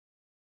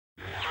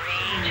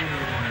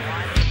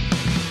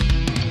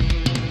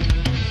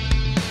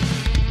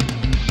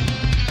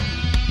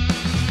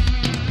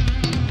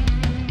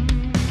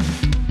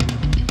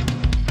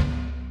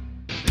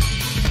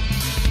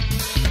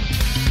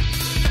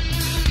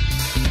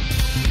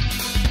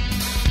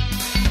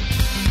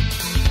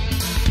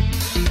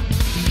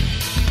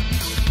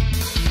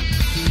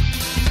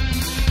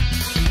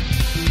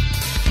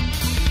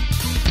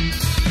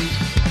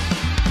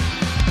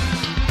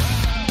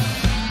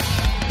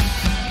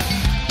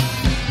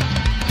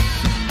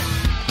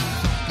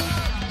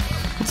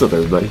What's up,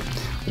 everybody?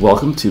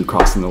 Welcome to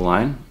Crossing the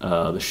Line,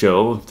 the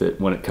show that,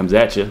 when it comes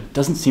at you,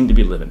 doesn't seem to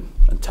be living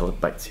until it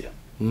bites you.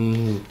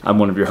 I'm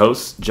one of your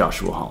hosts,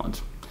 Joshua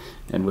Holland.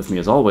 And with me,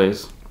 as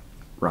always,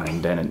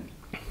 Ryan Bennett.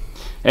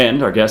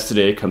 And our guest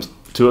today comes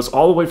to us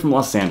all the way from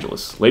Los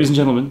Angeles. Ladies and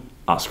gentlemen,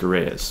 Oscar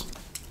Reyes.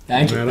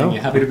 Thank you.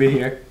 Happy to be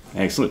here.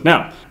 Excellent.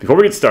 Now, before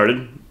we get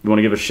started, we want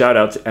to give a shout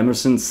out to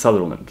Emerson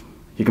Sutherland.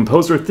 He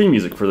composed our theme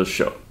music for this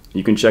show.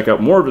 You can check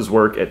out more of his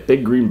work at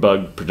Big Green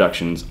Bug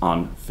Productions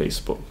on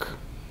Facebook.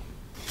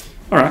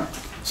 All right.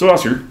 So,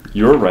 Oscar,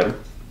 you're a writer.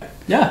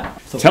 Yeah.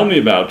 So tell me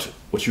about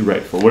what you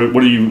write for. What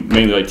do you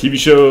mainly like? TV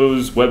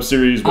shows, web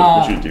series?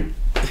 What you do?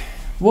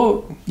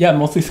 Well, yeah,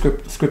 mostly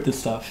scripted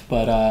stuff.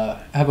 But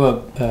I have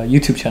a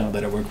YouTube channel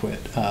that I work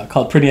with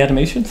called Pretty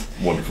Animations.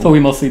 Wonderful. So we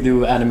mostly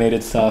do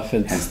animated stuff.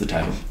 Hence the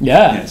title.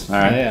 Yeah. Yes. All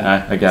right.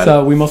 Yeah. I got it.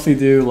 So we mostly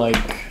do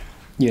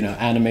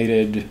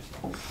animated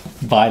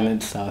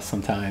violent stuff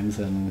sometimes,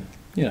 and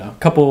a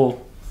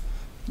couple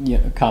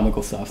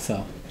comical stuff.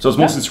 So it's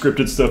mostly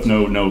scripted stuff.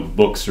 No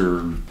books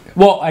or.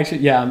 Well, actually,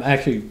 yeah, I'm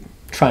actually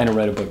trying to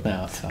write a book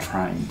now. So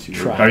trying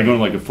to. Are you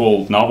going like a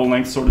full novel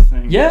length sort of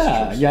thing?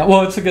 Yeah. Yeah.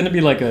 Well, it's going to be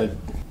like a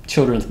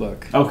children's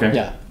book. Okay.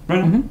 Yeah.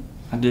 Right. Mm-hmm.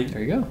 I dig.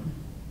 There you go.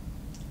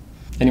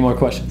 Any more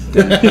questions? I'm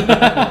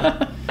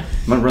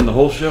gonna run the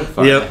whole show.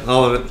 Fine. Yep,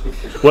 all of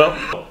it.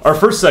 Well, our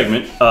first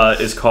segment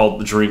is called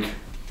the Drink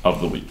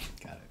of the Week.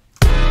 Got it.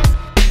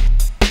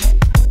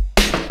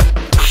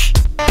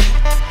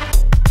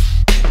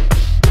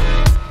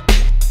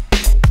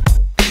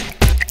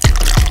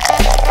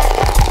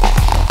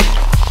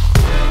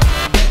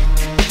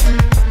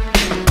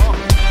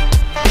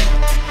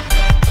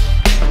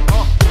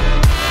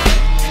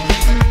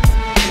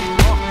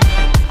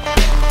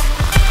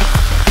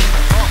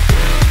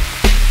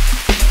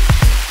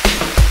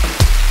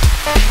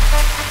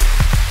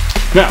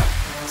 Now,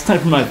 it's time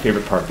for my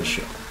favorite part of the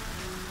show.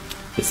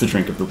 It's the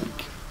drink of the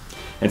week.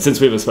 And since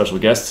we have a special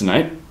guest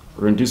tonight,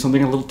 we're going to do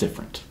something a little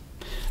different.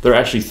 There are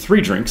actually 3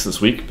 drinks this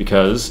week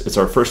because it's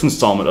our first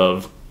installment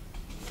of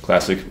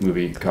Classic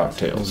Movie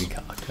Cocktails.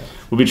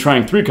 We'll be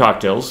trying 3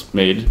 cocktails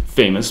made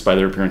famous by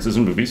their appearances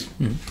in movies.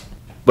 Mm-hmm.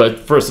 But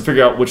for us to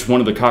figure out which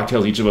one of the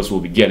cocktails each of us will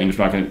be getting, we're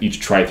not going to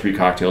each try 3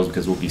 cocktails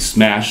because we'll be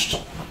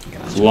smashed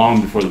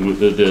long before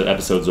the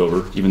episode's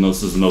over, even though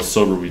this is the most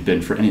sober we've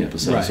been for any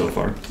episode so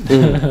far.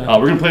 We're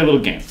going to play a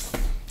little game.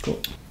 Cool.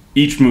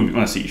 Each movie,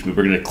 when I say each movie,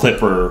 we're going to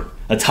clip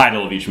a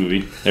title of each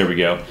movie. There we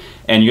go.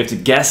 And you have to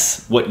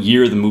guess what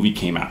year the movie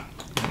came out.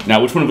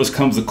 Now, which one of us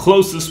comes the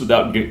closest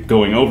without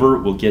going over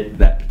will get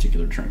that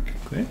particular drink.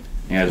 Okay.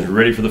 You guys are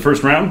ready for the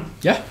first round?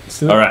 Yeah, let's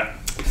do it. All right.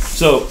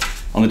 So,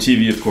 on the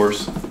TV, of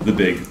course, The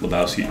Big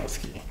Lebowski.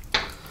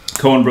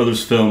 Coen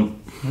Brothers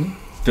film,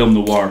 film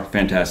noir,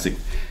 fantastic.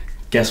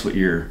 Guess what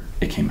year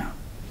it came out?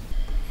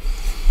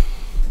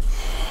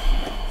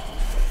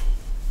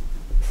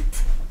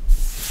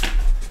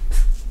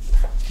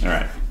 All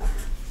right.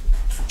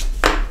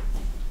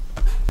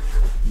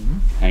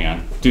 Hang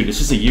on. Dude, it's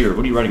just a year.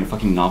 What are you writing, a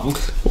fucking novel?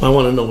 Well, I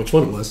want to know which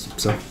one it was.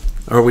 So,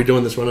 are we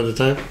doing this one at a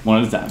time?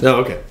 One at a time. Oh,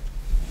 okay.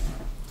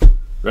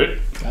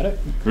 Ready? Got it.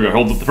 We're going to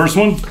hold up the first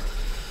one.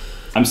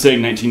 I'm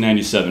saying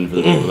 1997 for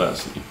The Big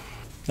Lebowski.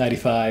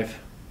 95.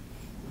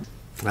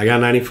 I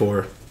got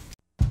 94.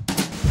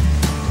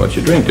 What's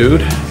your drink,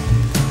 dude?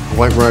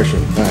 White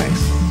Russian,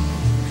 thanks.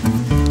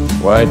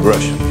 White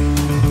Russian.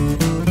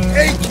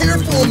 Hey,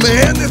 careful,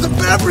 man! There's a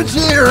beverage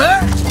here,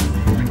 huh?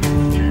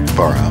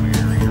 Far out.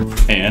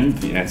 And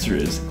the answer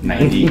is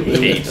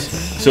 98.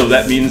 So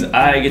that means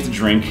I get to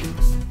drink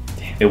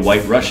a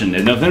White Russian.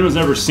 And if anyone's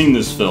ever seen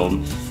this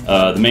film,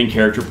 the main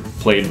character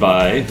played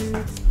by...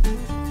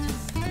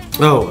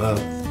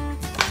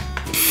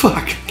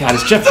 Fuck. God,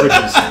 it's Jeff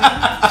Bridges.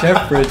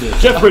 Jeff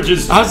Bridges. Jeff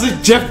Bridges. I was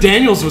like, Jeff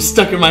Daniels was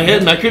stuck in my head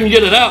and I couldn't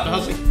get it out. I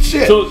was like,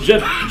 shit. So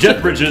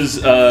Jeff Bridges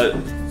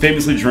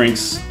famously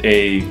drinks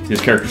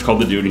his character's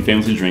called the Dude, he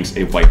famously drinks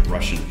a White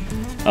Russian.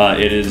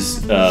 It is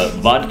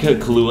vodka,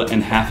 Kahlua,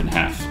 and half,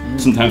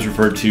 sometimes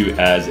referred to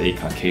as a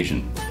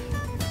Caucasian.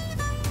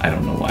 I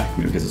don't know why,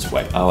 maybe because it's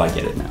white. Oh, I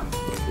get it now.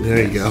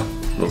 There you go.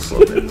 A little slow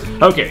bit.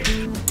 Okay.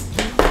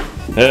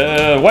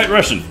 White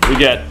Russian. We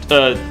got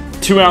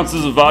 2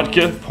 ounces of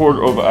vodka poured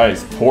over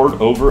ice. Poured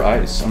over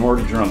ice. I'm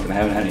already drunk and I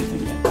haven't had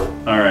anything yet.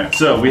 All right.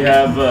 So we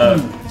have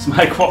some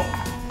high quality.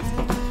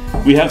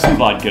 We have some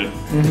vodka.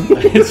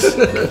 It's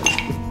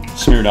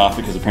smeared off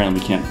because apparently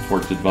we can't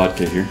afford good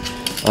vodka here.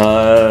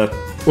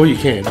 Well, you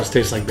can. It just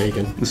tastes like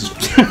bacon. This is.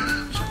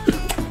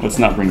 Let's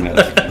not bring that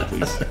up,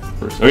 please.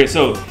 First. Okay,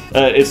 so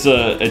it's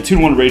a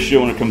 2-to-1 ratio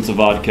when it comes to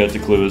vodka to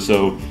Kahlua.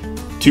 So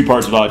 2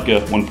 parts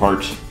vodka, 1 part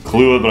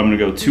Kahlua, but I'm going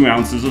to go 2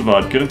 ounces of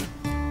vodka.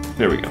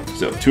 There we go.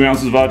 So 2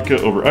 ounces of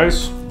vodka over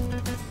ice.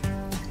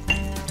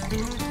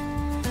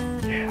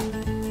 Yeah,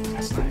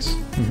 that's nice.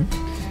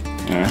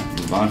 All right,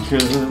 vodka.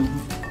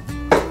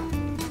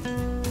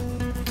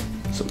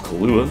 Some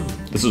Kahlua.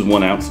 This is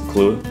 1 ounce of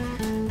Kahlua.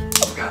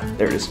 Oh god,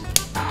 there it is.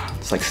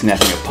 It's like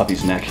snapping a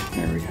puppy's neck.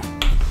 There we go.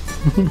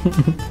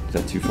 Is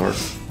that too far?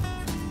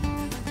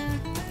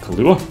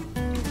 Kahlua?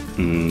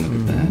 Look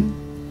at that.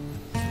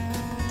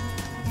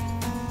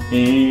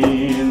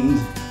 And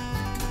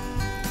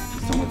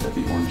please don't let that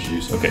be orange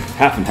juice. Okay,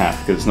 half and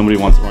half, because nobody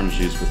wants orange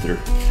juice with their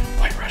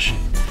White Russian.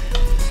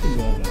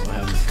 No, I'll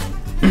have this one.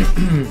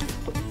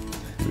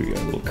 Here we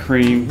got a little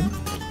cream.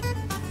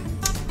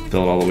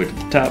 Fill it all the way to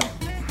the top.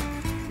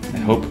 I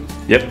hope.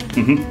 Yep.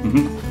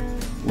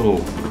 Little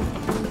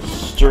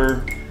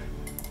stir.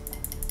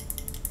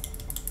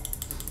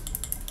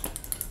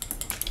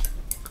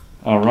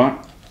 All right.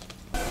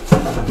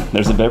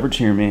 There's a beverage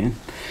here, man.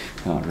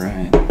 All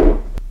right.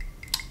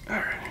 All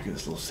right. Get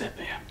this little sip,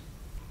 man.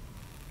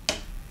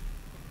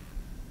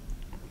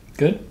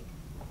 Good?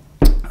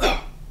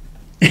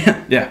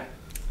 Yeah.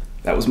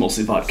 That was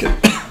mostly vodka.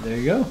 There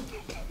you go.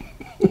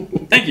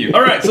 Thank you.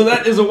 All right. So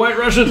that is a White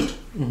Russian.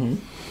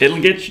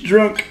 It'll get you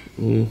drunk.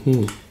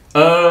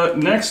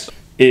 Next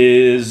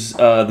is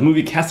the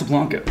movie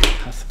Casablanca.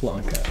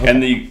 Casablanca. Okay.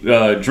 And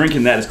the drink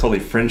in that is called a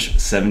French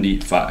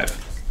 75.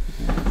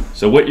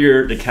 So what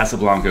year did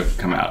Casablanca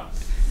come out?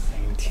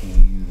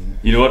 19.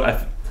 You know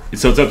what?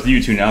 So it's up to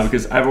you two now,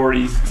 because I've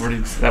already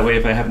that way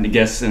if I happen to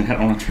guess and I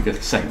don't want to drink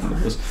a second one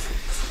of those.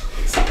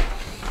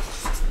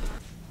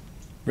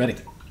 Ready.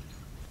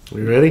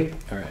 We ready?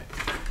 All right.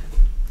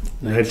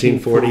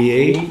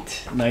 1948.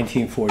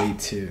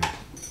 1942.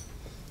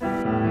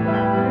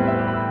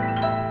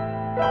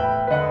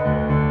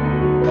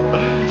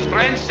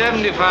 French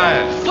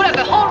 75. Put up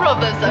the whole row of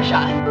those,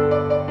 Sasha.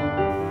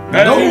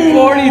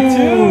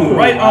 1942.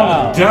 Right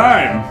on the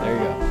dime. There you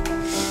go.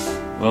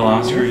 Well,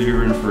 Oscar,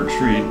 you're in for a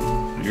treat.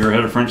 Have you ever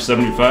had a French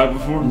 75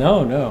 before?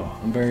 No.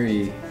 I'm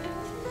very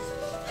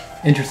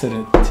interested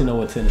to know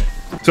what's in it.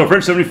 So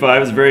French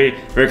 75 is a very,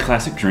 very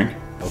classic drink.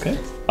 Okay.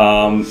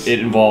 It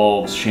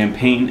involves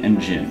champagne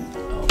and gin.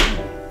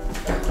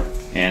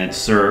 And it's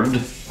served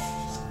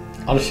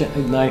Oh, shit.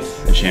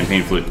 Nice. in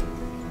champagne flute.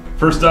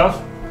 First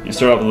off, you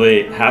start off with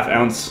a ½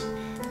 ounce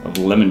of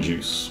lemon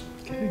juice.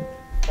 Okay.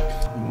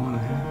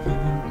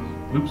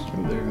 Oops.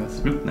 There it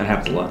goes. Oop, that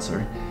happens a lot,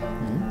 sorry.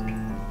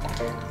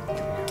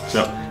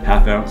 So,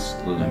 ½ ounce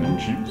lemon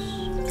juice.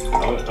 I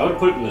would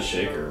put it in the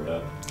shaker,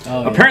 but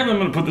Oh, Apparently I'm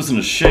going to put this in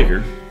a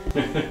shaker.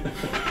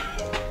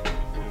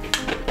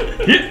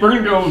 Yeah, we're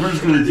going to go, we're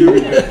just going to do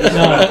it.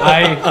 No,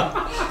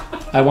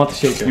 I want the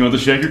shaker. You want the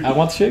shaker? I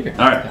want the shaker.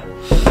 Alright.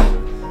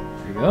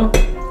 There you go.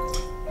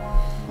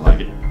 I like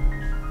it.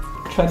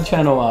 Try to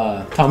channel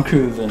Tom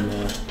Cruise and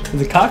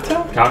is it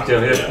Cocktail?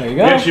 Cocktail, yeah. There you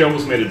go. We actually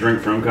almost made a drink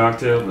from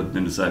cocktail, but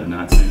then decided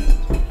not to. You want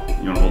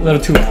to A hold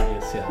little it? too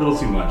obvious, yeah. A little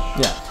too much.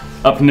 Yeah.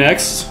 Up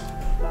next,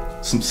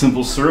 some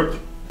simple syrup.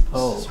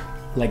 Oh,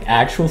 like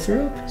actual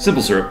syrup?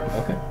 Simple syrup.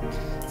 Okay.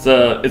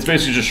 It's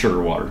basically just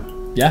sugar water.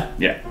 Yeah.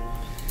 Yeah.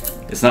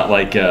 It's not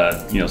like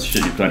shit you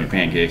put on your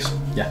pancakes.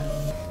 Yeah.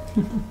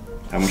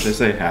 How much did I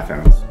say? ½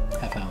 ounce.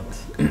 ½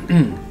 ounce.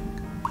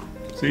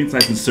 See, it's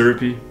nice and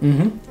syrupy.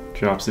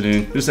 Drops it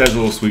in. Just adds a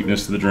little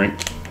sweetness to the drink.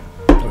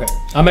 Okay.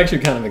 I'm actually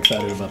kind of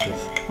excited about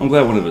this. I'm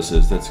glad one of us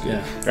is. That's good.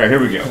 Yeah. All right, here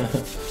we go.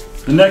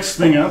 The next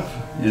thing up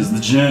is the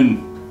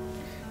gin.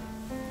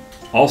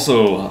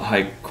 Also a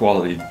high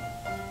quality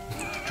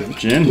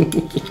gin.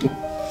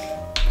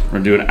 We're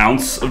gonna do an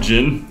ounce of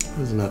gin.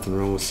 There's nothing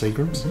wrong with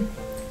Seagrams.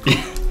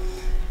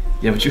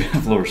 Yeah, but you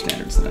have lower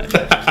standards than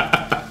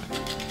that.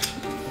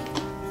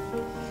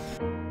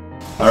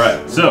 All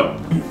right, so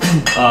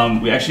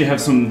we actually have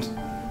some.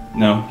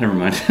 No, never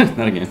mind.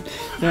 Not again.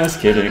 Just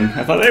kidding.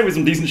 I thought there was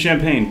some decent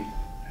champagne.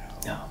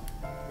 No.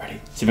 Ready?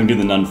 See if I can do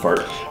the nun fart.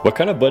 what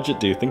kind of budget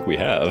do you think we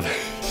have?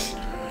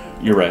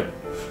 You're right.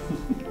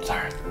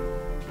 Sorry.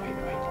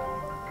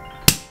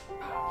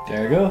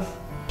 There it goes.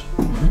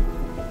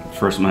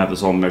 First, I'm gonna have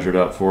this all measured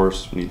out for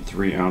us. We need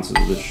 3 ounces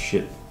of this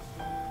shit.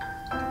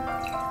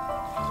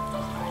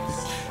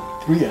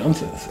 3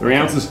 ounces. 3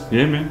 ounces?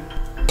 Yeah, man.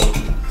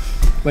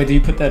 Wait, do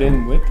you put that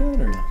in with that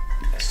or not?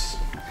 Yes.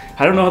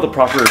 I don't know how the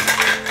proper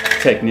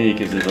technique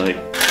is. It like.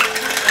 There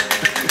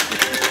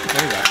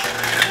you go.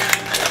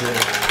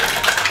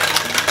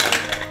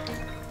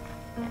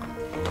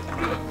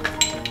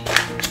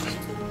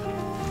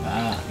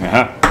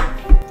 Uh-huh.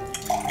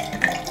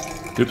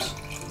 Oops.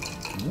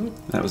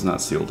 That was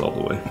not sealed all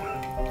the way.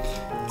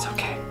 It's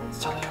okay.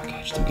 It's totally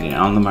okay. Just don't get it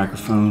on the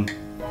microphone.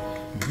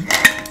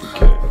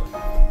 Okay.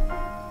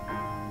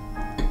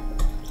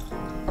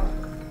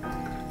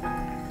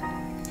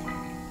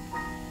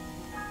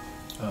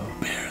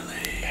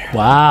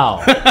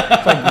 Wow.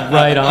 It's like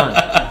right on.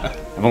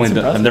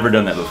 I've never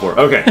done that before.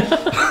 Okay.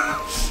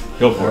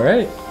 Go for All it.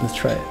 right, let's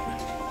try it.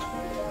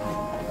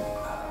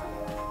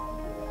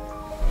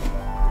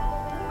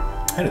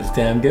 That is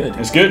damn good.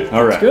 It's good?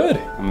 All right. It's good.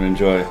 I'm gonna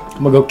enjoy.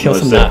 I'm gonna go kill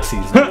some Let's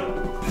Nazis.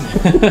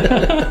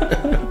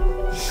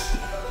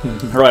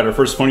 All right, our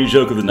first funny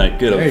joke of the night.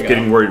 Good. I There was you go.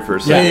 getting worried for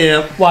a second.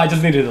 Yeah. Well, I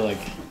just needed to like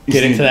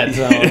get into that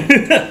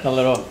zone, a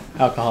little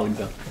alcoholic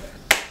zone.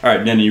 All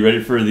right, Danny, you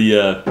ready for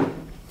the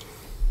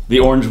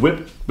Orange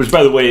Whip? Which,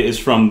 by the way, is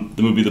from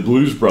the movie The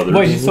Blues Brothers.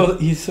 Wait,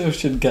 he so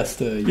should guess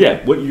the. Yeah,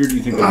 what year do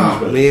you think the Blues Oh,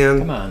 Brothers? man.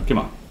 Come on. Come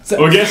on.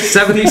 Oh, guess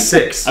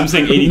 76. I'm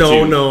saying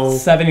 82. No.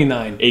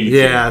 79. 82.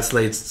 Yeah, it's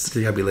late. It's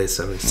gotta be late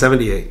 70s.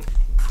 78.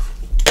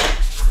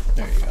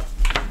 There you go.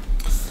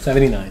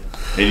 79.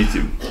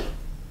 82.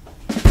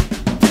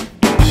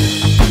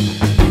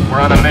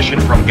 We're on a mission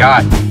from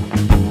God.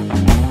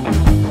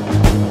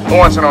 Who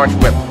wants an orange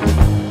whip?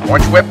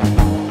 Orange whip?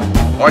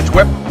 Orange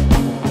whip?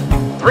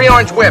 3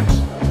 orange whips.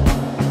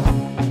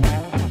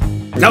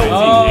 No.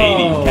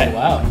 Oh,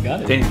 wow, you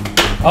got it.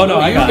 Oh, no,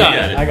 I got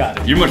it. I got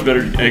it. You're much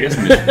better, I guess.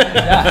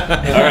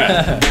 All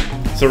right.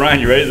 So,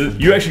 Ryan, you ready?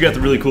 You actually got the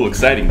really cool,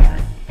 exciting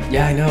drink.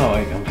 Yeah, I know.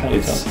 I'm kind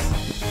of tough.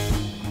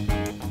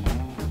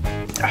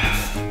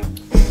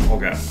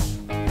 Okay.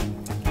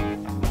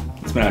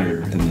 It's been out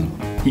here in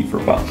the heat for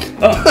a while.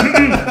 Oh.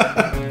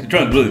 You're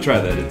trying to really try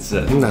that. It's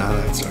Nah,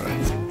 that's all right.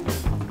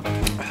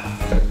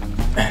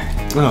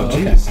 Oh,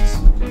 Okay. Jesus.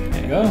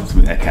 There you go. It's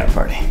gonna be that kind of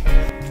party.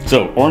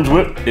 So, Orange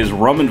Whip is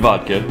rum and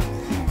vodka,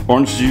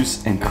 orange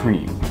juice, and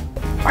cream.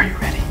 Are you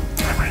ready?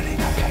 I'm ready.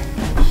 Okay.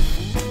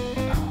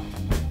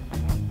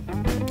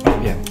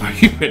 Yeah. Are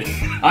you ready?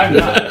 I'm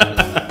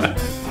not.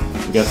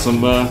 We got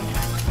some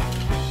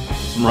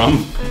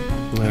rum.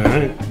 All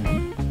right.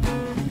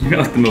 You're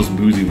like the most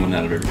boozy one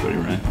out of everybody,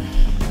 right?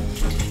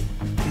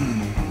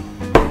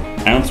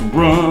 Ounce of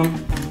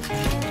rum.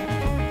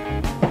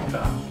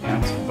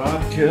 Ounce of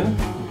vodka.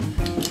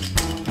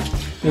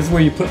 This is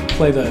where you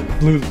play the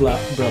Blues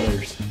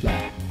Brothers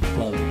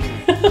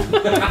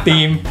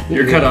theme.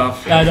 You're cut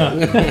off. I know.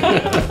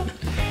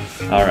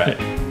 All right.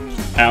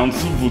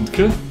 Ounce of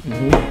vodka.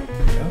 And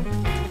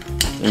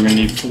we're gonna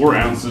need 4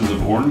 ounces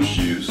of orange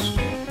juice.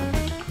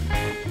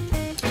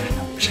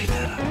 Shake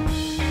that up.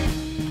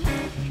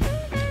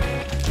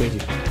 Thank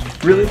you.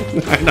 Really?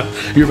 I know.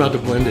 You're about to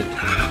blend it.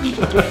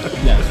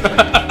 Yeah.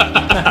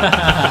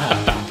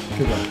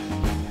 Good one.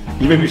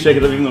 You made me shake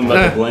it up even though I'm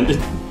about to blend it.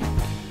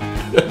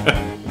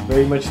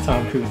 Very much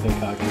Tom Cruise and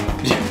cocky.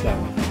 That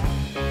one.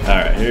 All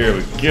right, here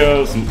we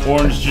go. Some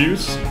orange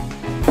juice.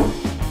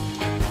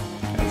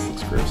 This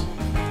looks gross.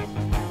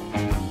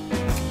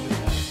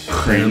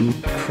 Cream.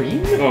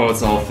 Cream? Oh,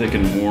 it's all thick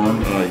and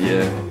warm.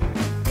 Yeah.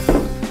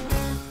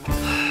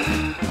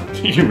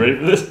 You ready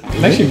for this?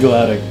 I'm actually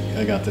glad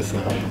I got this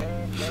now.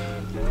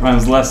 Ryan,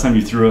 was the last time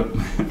you threw up?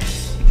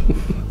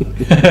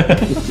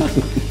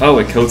 Oh,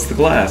 it coats the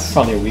glass.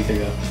 Probably a week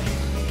ago.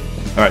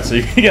 All right, so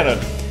you gotta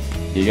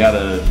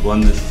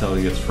blend this until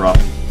it gets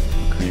frothy,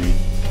 creamy.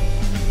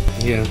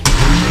 Yeah.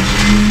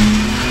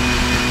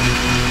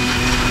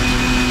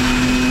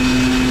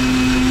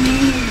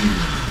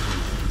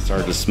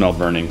 Started to smell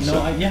burning. No,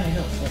 So. I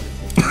know.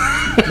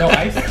 No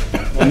ice?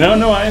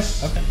 No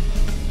ice. Okay.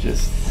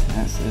 Just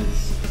as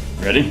is.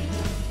 Ready?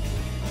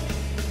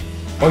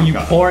 Oh, you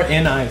pour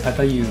in ice. I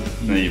thought you.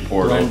 And then you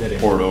pour Blend it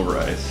it in. over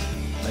ice.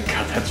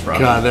 God, that's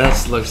frothy. God,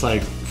 that looks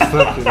like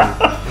fucking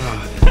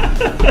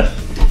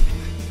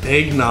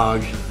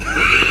eggnog.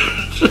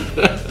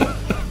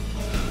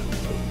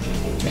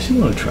 I should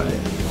want to try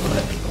it.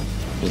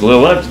 There's a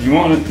little left if you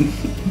want it.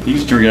 You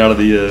just drink it out of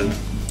the.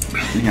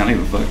 I don't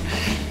give a fuck.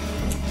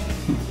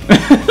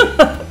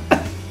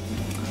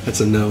 That's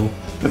a no.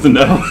 That's a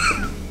no.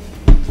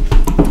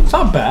 It's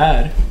not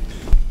bad.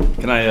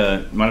 Can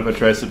I mind if I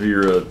try some of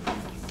your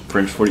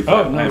French 45?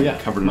 Oh, no, I'm yeah.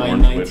 covered in My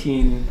orange whip.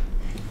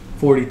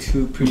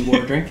 1942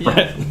 pre-war drink. Yeah.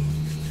 Right.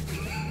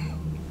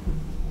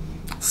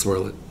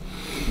 Swirl it.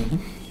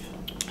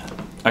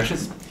 Actually,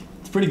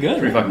 It's pretty good.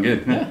 pretty fucking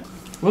good. Yeah.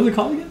 What was it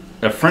called again?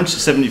 A French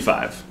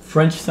 75.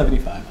 French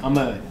 75. I'm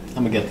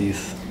gonna get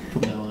these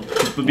from now on.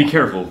 But be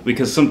careful,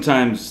 because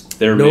sometimes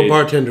they're No made...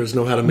 bartenders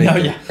know how to make No,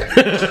 it. yeah.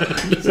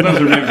 Sometimes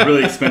they're made with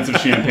really expensive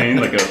champagne,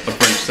 like a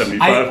French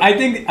 75. I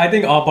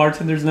think all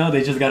bartenders know.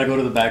 They just gotta go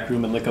to the back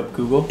room and look up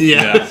Google.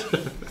 Yeah.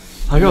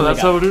 Like, oh, that's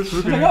how it is?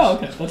 I'm like, oh,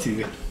 okay, that's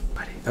easy.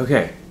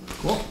 Okay.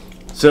 Cool.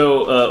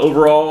 So,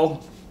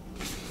 overall,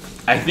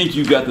 I think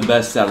you got the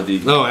best out of the...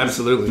 No,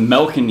 absolutely.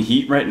 Milk and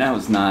heat right now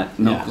is not...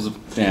 Milk was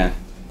yeah.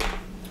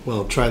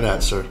 Well, try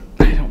that, sir.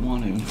 I don't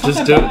want to. It's Just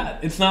not do that it. bad.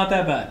 It's not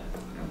that bad.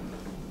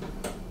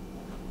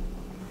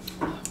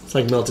 It's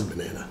like melted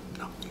banana.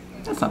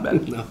 That's not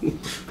bad. No.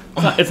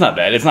 It's not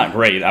bad. It's not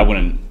great. I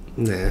wouldn't...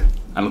 Nah,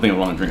 I don't think I'd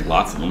want to drink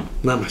lots of them.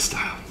 not my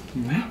style.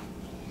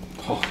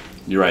 Oh,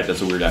 you're right.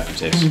 That's a weird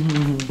aftertaste.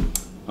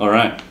 All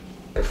right.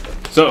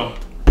 So,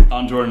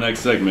 on to our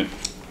next segment.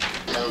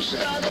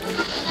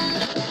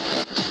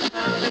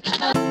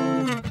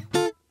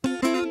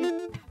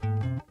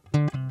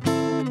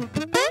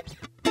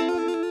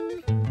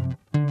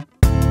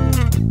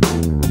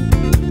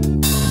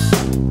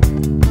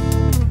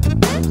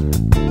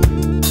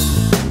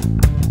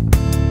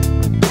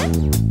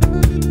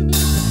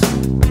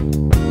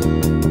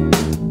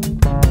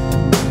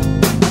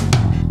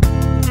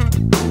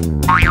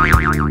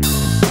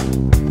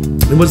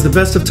 It was the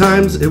best of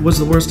times, it was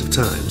the worst of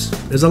times.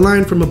 There's a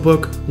line from a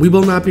book we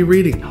will not be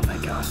reading. Oh,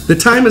 thank God. The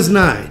time is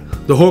nigh.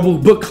 The Horrible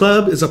Book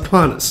Club is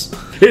upon us.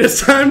 It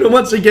is time to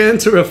once again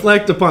to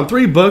reflect upon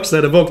 3 books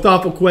that evoke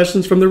thoughtful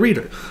questions from the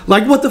reader.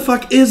 Like, what the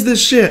fuck is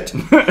this shit?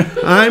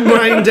 I'm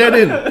Ryan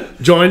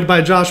Dedden, joined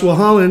by Joshua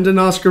Holland and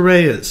Oscar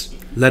Reyes.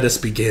 Let us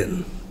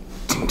begin.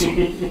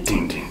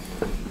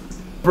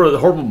 For the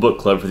Horrible Book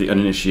Club, for the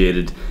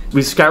uninitiated,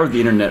 we scoured the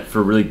internet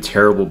for really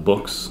terrible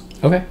books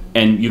Okay.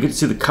 and you get to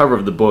see the cover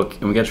of the book,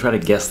 and we got to try to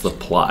guess the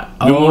plot.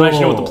 We won't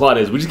actually know what the plot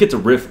is. We just get to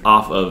riff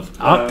off of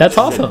That's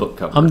said awesome. book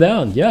cover. I'm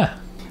down. Yeah.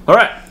 All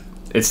right,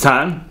 it's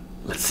time.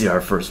 Let's see our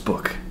first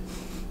book.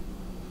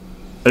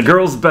 A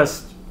Girl's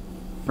Best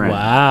Friend.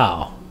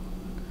 Wow.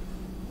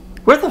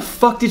 Where the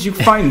fuck did you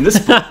find this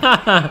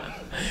book?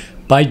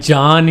 By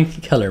John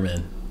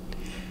Kellerman.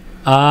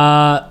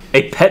 A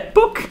pet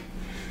book?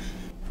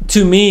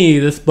 To me,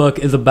 this book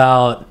is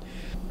about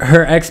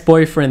her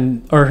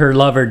ex-boyfriend or her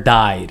lover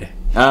died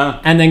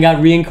and then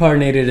got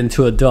reincarnated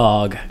into a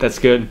dog. That's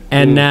good.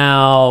 And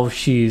now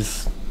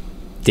she's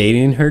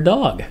dating her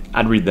dog.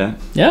 I'd read that.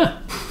 Yeah.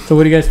 So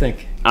what do you guys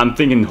think? I'm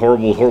thinking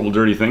horrible, horrible,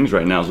 dirty things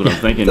right now is what I'm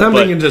thinking. I'm but-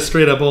 thinking just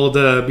straight up old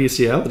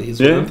bestiality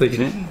is what I'm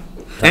thinking. yeah.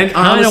 And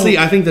honestly,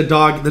 I think the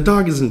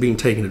dog isn't being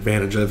taken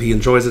advantage of. He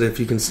enjoys it if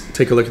you can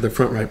take a look at the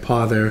front right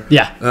paw there.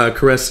 Yeah.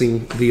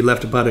 Caressing the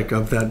left buttock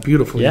of that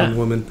beautiful young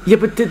woman. Yeah,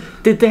 but did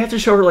they have to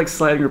show her like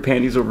sliding her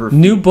panties over her feet?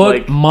 New book,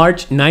 Like,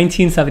 March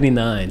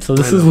 1979. So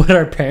this is what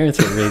our parents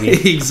are reading.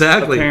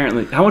 Exactly.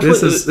 apparently. How much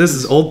This was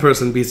is old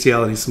person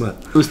bestiality smut.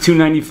 it? Was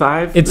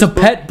 $2.95? It's a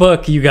pet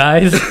book, you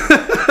guys.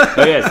 Oh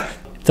yes.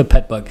 It's a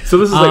pet book. So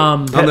this is like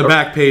On the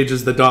back page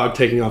is the dog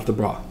taking off the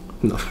bra.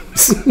 No.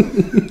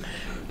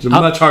 It's a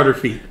much harder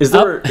feat. Is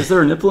there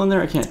a nipple in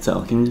there? I can't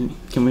tell. Can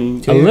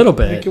we? A little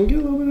bit. Can we get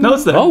a little bit of No,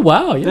 it's there. Oh,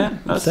 wow. Yeah. Yeah,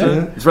 that's Sorry.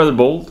 it. It's rather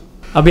bold.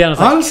 I'll be honest.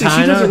 Honestly, she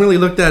kinda, doesn't really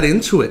look that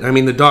into it. I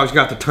mean, the dog's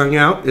got the tongue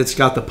out. It's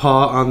got the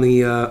paw on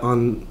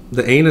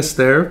the anus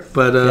there,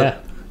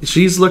 but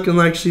she's looking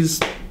like she's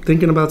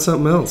thinking about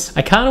something else.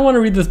 I kind of want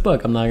to read this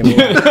book. I'm not going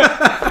to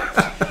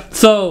lie.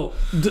 So,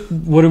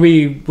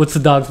 what's the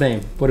dog's name?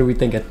 What are we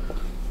thinking?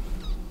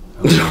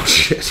 Oh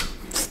shit,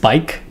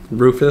 Spike?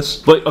 Rufus.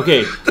 But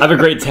okay, I have a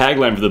great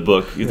tagline for the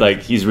book. He's like,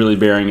 he's really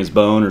bearing his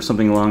bone or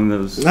something along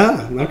those.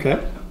 Ah,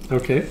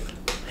 okay.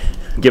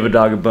 Give a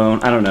dog a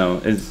bone. I don't know.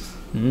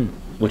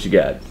 What you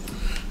got?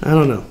 I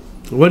don't know.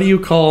 What do you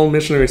call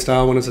missionary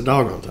style when it's a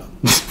dog on top?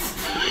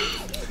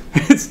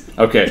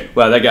 Okay,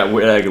 wow, that got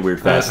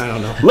weird fast. I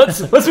don't know.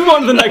 Let's move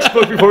on to the next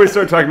book before we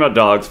start talking about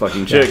dogs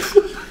fucking chicks.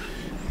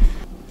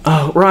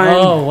 Oh, Ryan.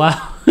 Oh,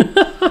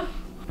 wow.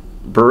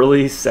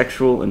 Burly,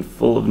 sexual, and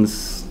full of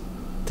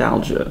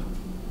nostalgia.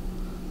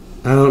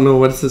 I don't know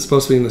what it's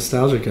supposed to be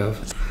nostalgic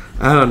of.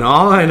 I don't know.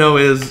 All I know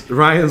is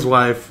Ryan's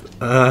wife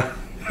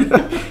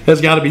has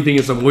got to be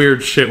thinking some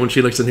weird shit when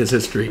she looks in his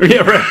history.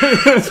 Yeah, right.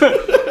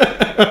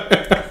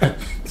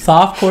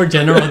 Softcore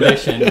General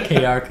Edition,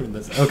 KR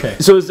Columbus. Okay.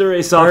 So is there a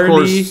softcore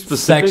Early,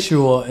 specific?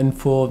 sexual, and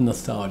full of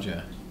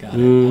nostalgia. Got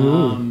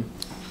it.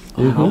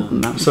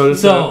 So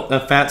it's So- a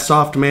fat,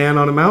 soft man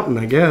on a mountain,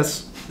 I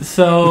guess.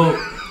 So,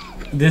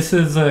 this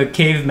is a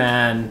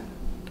caveman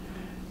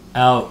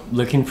out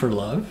looking for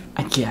love.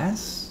 I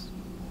guess.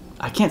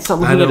 I can't stop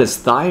I looking know. at his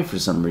thigh for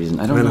some reason.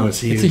 I don't know.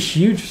 it's It's a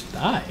huge. huge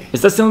thigh.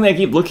 It's that's the only thing I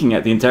keep looking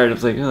at the entire time.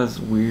 It's like, oh, that's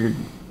weird.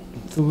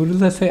 So what does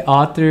that say?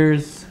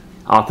 Authors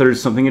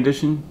Authors something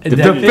edition?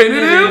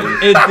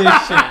 Definitive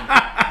Edition.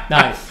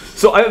 Nice.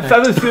 So I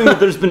have a feeling that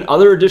there's been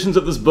other editions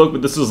of this book,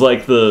 but this is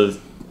like the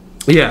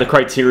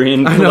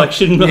Criterion I know.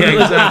 collection. Yeah,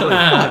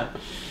 exactly.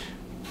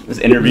 This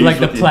interviews Like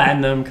the with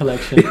platinum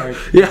collection part.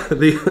 Yeah,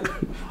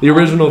 the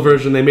original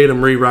version, they made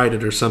him rewrite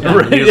it or something.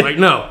 Right. And he was like,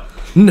 no.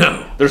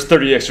 There's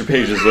 30 extra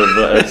pages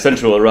of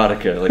sensual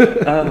erotica.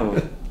 Like,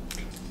 oh.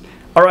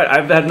 All right,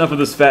 I've had enough of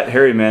this fat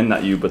hairy man.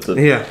 Not you, but the.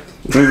 Yeah.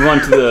 Move on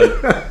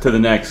to the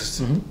next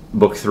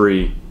book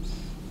 3.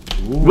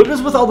 What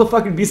is with all the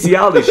fucking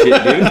bestiality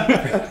shit,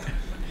 dude?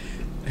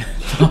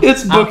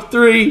 It's book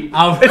 3.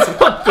 I'll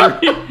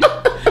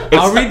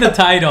read the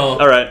title.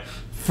 All right.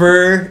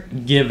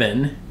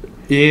 Forgiven.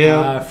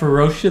 Yeah.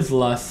 Ferocious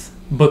Lust,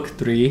 Book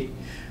 3.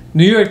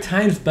 New York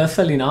Times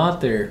bestselling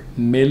author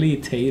Millie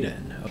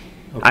Taden.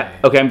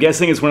 Okay, I'm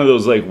guessing it's one of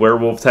those like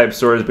werewolf type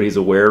stories, but he's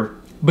a were.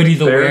 But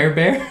he's a Bear?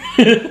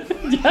 werebear?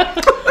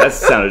 That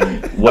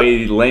sounded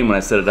way lame when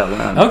I said it out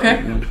loud.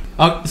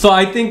 Okay. So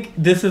I think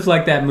this is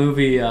like that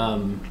movie, A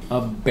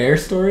Bear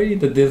Story,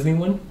 the Disney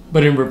one,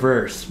 but in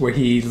reverse, where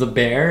he's a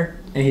bear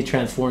and he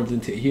transforms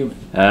into a human.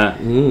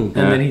 And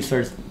then he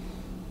starts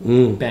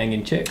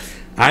banging chicks.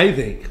 I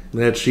think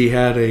that she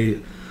had a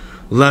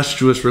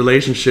lustrous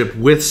relationship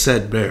with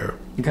said bear.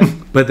 Okay.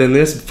 But then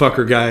this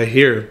fucker guy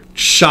here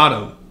shot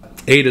him,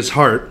 ate his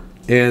heart,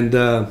 and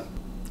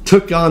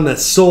took on the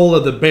soul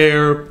of the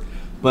bear.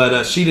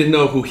 But she didn't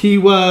know who he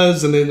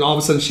was, and then all of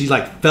a sudden she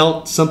like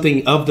felt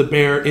something of the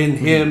bear in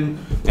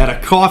him at a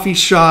coffee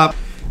shop.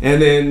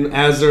 And then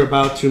as they're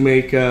about to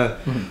make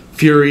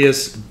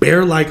furious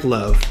bear-like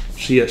love,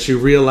 she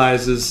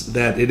realizes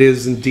that it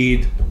is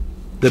indeed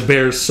the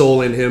bear's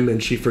soul in him,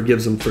 and she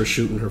forgives him for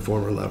shooting her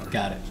former lover.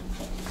 Got it.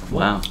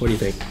 Wow. What do you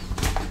think?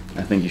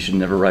 I think you should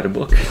never write a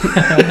book.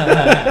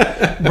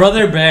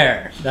 Brother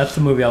Bear. That's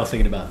the movie I was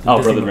thinking about. The Oh,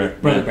 Disney Brother movie.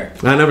 Bear. Brother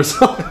Yeah. Bear. I never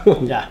saw that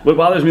one. Yeah. What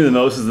bothers me the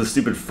most is the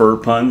stupid fur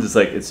puns. It's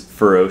like it's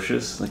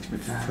ferocious. Like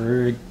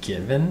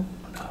Forgiven?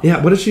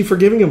 Yeah, what is she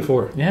forgiving him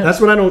for? Yeah. That's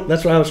what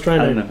I was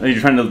trying I to. don't know. Are you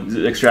trying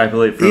to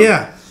extrapolate from?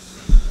 Yeah.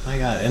 My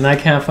God. And I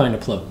can't find a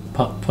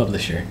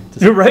publisher.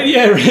 You're right.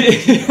 Yeah.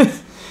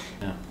 Right.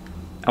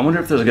 I wonder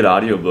if there's a good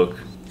audiobook.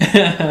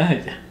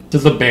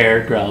 Just a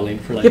bear growling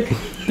for like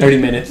 30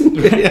 minutes.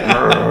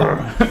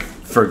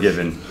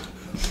 Forgiven.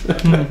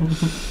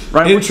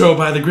 Ryan, Intro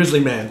by the Grizzly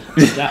Man.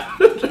 Yeah.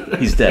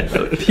 he's dead.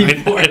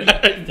 Before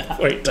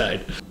he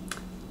died.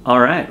 All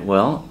right,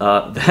 well,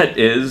 that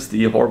is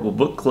the Horrible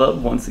Book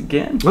Club once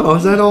again. Oh,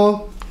 is that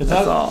all?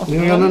 That's all.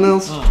 You got nothing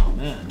else? Oh,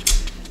 man.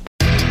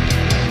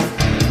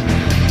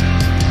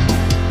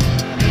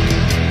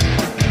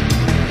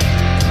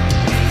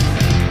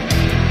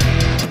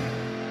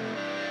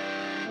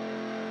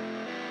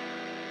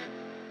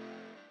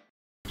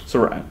 So,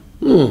 Ryan,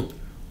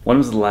 when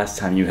was the last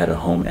time you had a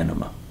home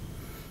enema?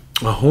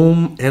 A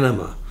home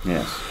enema.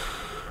 Yes.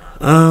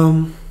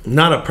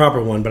 Not a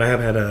proper one, but I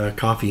have had a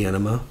coffee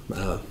enema.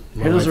 My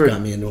wife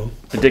got me into them.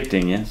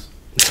 Addicting, yes.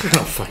 I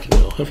don't fucking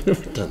know. I've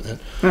never done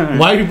that.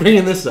 Why are you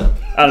bringing this up?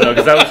 I don't know,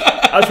 because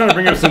I was trying to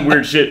bring up some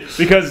weird shit.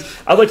 Because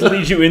I'd like to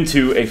lead you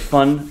into a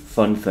fun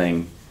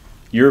thing.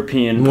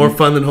 European. More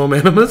fun than home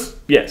enemas?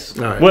 Yes.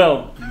 All right.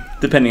 Well,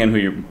 depending on who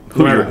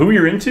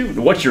you're into,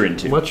 what you're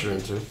into. What you're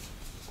into.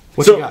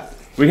 What so, you got?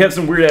 We have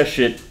some weird ass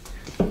shit.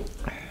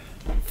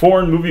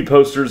 Foreign movie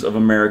posters of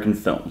American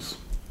films.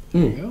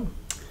 There you go.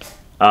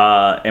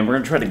 And we're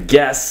going to try to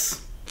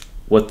guess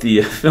what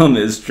the film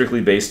is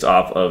strictly based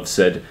off of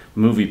said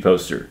movie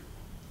poster.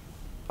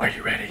 Are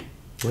you ready?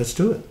 Let's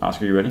do it.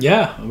 Oscar, you ready?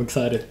 Yeah, I'm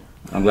excited.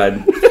 I'm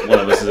glad one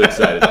of us is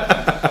excited.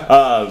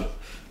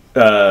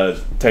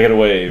 Take it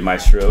away,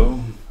 Maestro.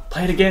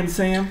 Play it again,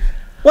 Sam.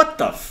 What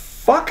the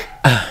fuck?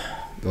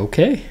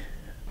 Okay.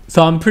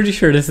 So I'm pretty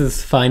sure this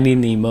is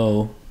Finding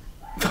Nemo.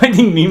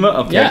 Finding Nemo?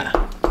 Okay. Yeah.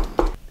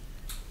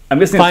 I'm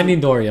guessing Finding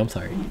Dory, I'm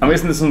sorry. I'm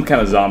guessing this is some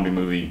kind of zombie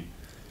movie.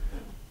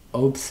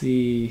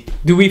 Oopsie.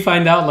 Do we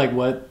find out like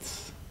what?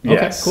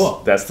 Yes, okay,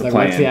 cool. that's the like,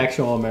 plan. What's the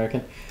actual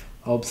American?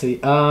 Oopsie.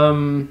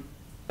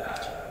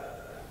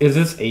 Is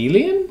this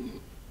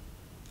Alien?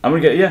 I'm gonna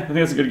get. Yeah, I think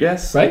that's a good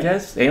guess. Right? I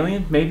guess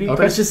Alien, maybe. Okay.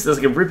 But it's just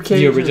like a ribcage.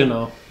 The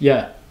original.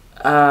 Yeah.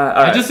 All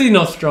right. I just see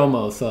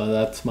Nostromo, so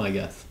that's my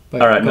guess.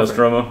 But all right, go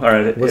Nostromo. All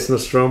right. What's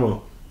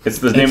Nostromo? It's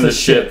the name of the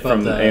ship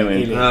from the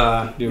Alien.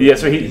 Yeah,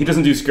 so he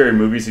doesn't do scary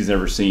movies he's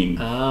never seen.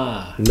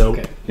 Nope.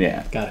 Okay.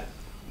 Yeah. Got it.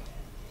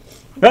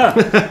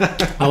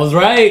 Ah, I was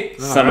right.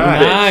 son of a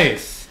bitch.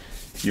 Nice.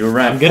 You were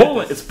right. I'm good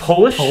at this. It's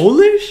Polish?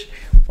 Polish?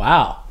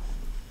 Wow.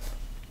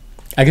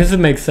 I guess it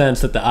makes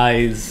sense that the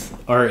eyes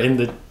are in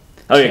the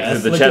Oh yeah,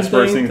 because the chest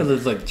bursting. Because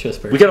it's like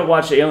chest bursting. We gotta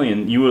watch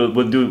Alien.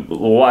 We'll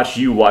watch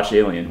you watch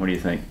Alien. What do you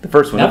think? The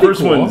first one. That'd be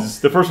cool.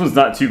 The first one's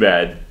not too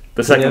bad.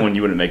 The second one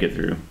you wouldn't make it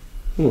through.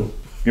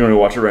 You want to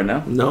watch it right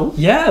now? No.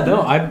 Yeah,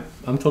 no,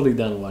 I'm totally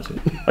down to watch it.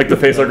 Like the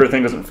facehugger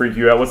thing doesn't freak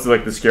you out. What's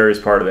like the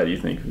scariest part of that? You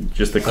think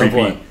just the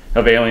creepy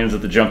of aliens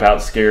with the jump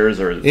out scares,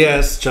 or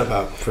Yes, jump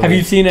out. Have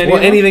you seen any?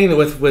 Well, anything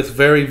with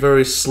very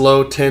very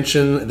slow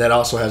tension that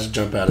also has a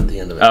jump out at the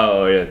end of it.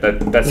 Oh yeah,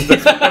 that's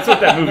what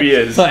that movie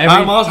is. So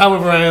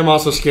However, I am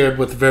also scared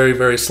with very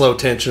very slow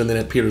tension, and then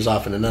it peters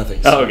off into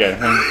nothing. Oh okay.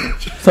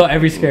 So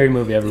every scary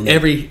movie ever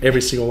made.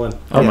 Every single one.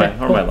 Or my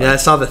life. Yeah, I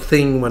saw The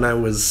Thing when I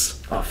was.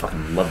 Oh, I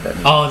fucking love that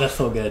movie. Oh, that's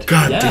so good.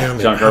 God damn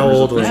it! John How Carpenter's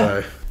old was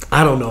the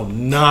I? I don't know,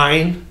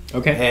 9.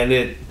 Okay.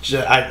 And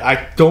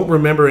I don't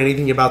remember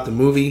anything about the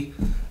movie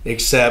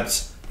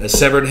except a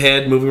severed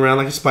head moving around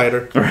like a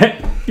spider.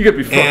 Right? You gotta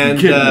be fucking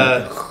kidding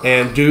me.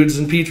 And dudes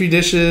in petri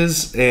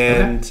dishes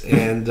and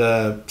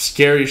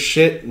scary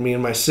shit. Me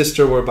and my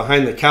sister were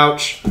behind the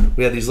couch.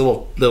 We had these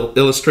little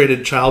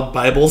illustrated child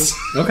Bibles.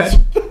 Okay.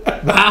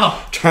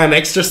 Wow. Trying to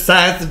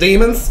exorcise the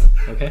demons.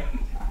 Okay.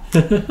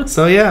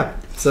 So yeah.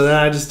 So then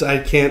I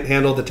can't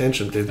handle the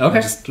tension, dude.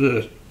 Okay.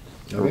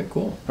 Okay,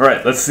 cool. All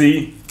right, let's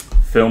see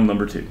film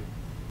number 2.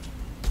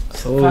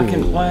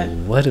 Fucking what?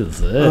 What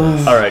is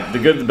this? All right, the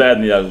good, the bad,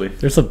 and the ugly.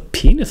 There's a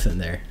penis in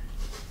there,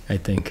 I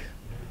think.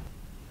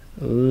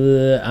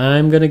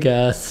 I'm gonna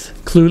guess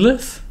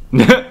Clueless.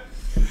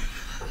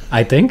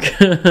 I think.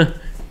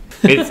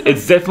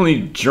 It's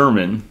definitely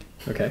German.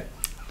 Okay.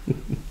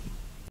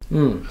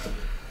 You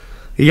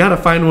gotta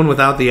find one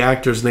without the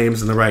actors'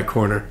 names in the right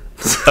corner.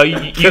 Oh,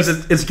 Because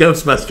it's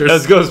Ghostbusters.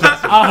 That's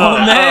Ghostbusters. Oh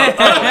man!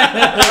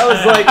 I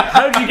was like,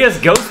 how did you guess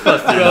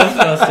Ghostbusters?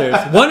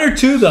 Ghostbusters. 1 or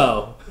 2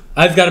 though.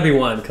 It's got to be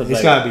 1 because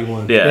It's gotta be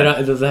one. Yeah.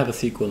 it doesn't have a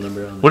sequel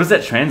number on it. What does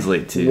that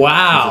translate to?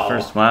 Wow. What's the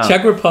first, wow.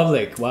 Czech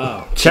Republic.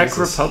 Wow. Czech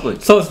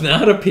Republic. So it's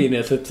not a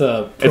penis. It's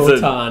a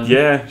proton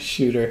yeah.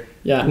 shooter.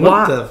 Yeah.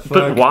 What the fuck?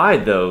 But why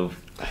though?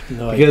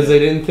 No Because idea. they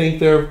didn't think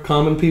their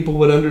common people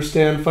would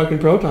understand fucking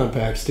proton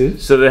packs,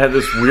 dude. So they had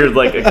this weird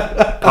like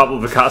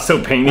Pablo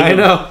Picasso painting. I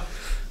know.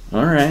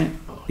 All right.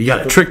 You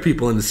gotta trick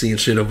people into seeing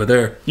shit over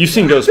there. You've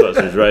seen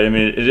Ghostbusters, right? I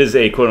mean, it is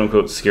a quote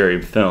unquote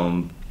scary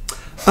film.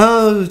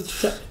 Not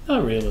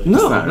really.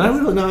 No, not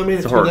really. No, I mean,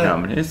 It's a horror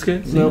comedy. It's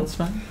good. No. It's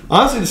fine.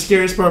 Honestly, the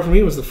scariest part for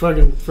me was the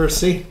fucking first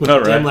scene with Oh,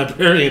 the damn right.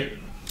 librarian.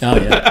 Oh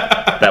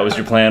yeah. That was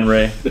your plan,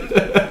 Ray.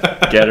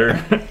 Get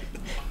her.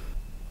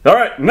 All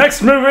right,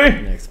 next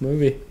movie. Next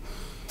movie.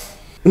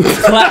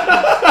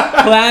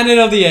 Planet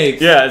of the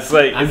Apes. Yeah, it's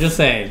like I'm just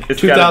saying. it's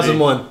gotta be-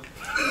 2001.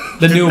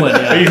 The new one.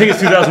 Oh, you Yeah. think it's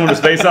 2001: A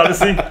Space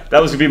Odyssey?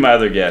 That was gonna be my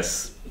other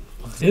guess.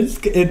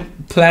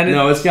 Planet.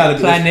 No, it's got to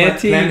be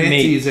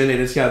Planeti's in it.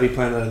 It's got to be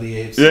Planet of the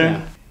Apes.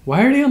 Yeah.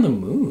 Why are they on the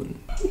moon?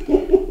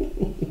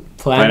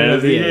 Planet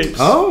of the Apes.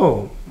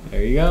 Oh.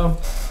 There you go.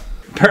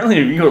 Apparently,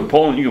 if you go to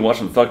Poland, you can watch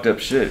some fucked up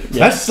shit.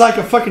 Yeah. That's like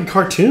a fucking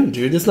cartoon,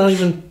 dude. It's not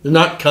even...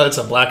 It's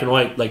a black and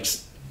white, like,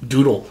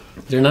 doodle.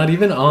 They're not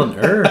even on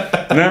Earth.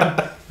 No.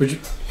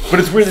 But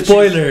it's weird that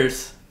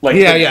Spoilers. Like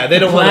they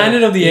don't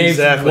Planet of the Apes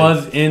exactly.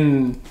 was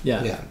in...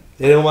 Yeah.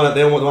 They don't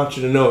want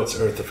you to know it's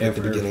Earth at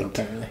the beginning.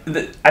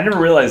 Apparently. I never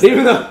realized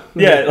Even though...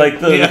 like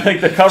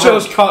the cover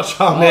shows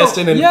Sean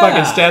Astin and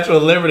fucking Statue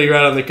of Liberty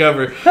right on the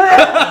cover.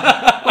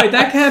 Wait,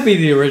 that can't be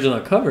the original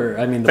cover.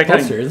 I mean, the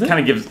poster, is it?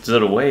 Kind of gives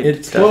it away.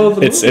 It's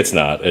not. It's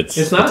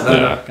not?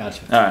 No.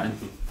 Gotcha. All right.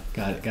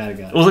 Got it.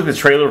 It was like the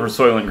trailer for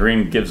Soylent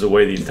Green gives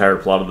away the entire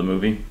plot of the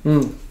movie.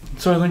 Mm.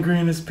 Soylent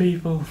Green is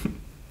people.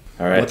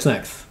 All right. What's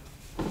next?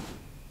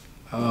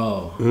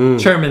 Oh,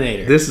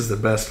 Terminator. This is the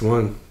best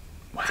one.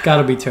 It's got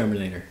to be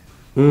Terminator.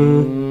 But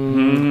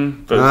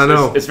I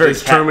know. It's very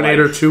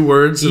Terminator, 2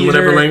 words in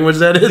whatever language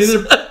that is.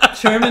 Either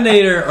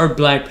Terminator or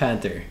Black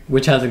Panther,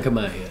 which hasn't come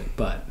out yet.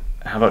 But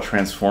how about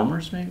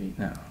Transformers? Maybe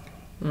no.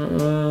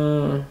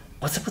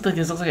 What's up with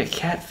this? Looks like a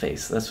cat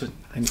face. That's what.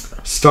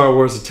 Star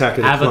Wars: Attack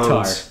of the Avatar.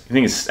 Clones. You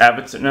think it's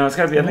Avatar? No, it's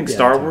got to be. I think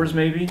Star Wars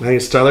maybe. I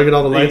think Star. Look at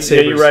all the lightsabers.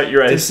 Yeah,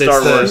 you're right. It's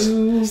Star Wars.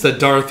 It's the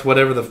Darth,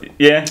 whatever the.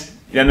 Yeah,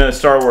 no,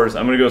 Star Wars.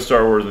 I'm gonna go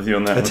Star Wars with you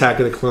on that. Attack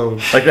of the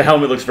Clones. Like the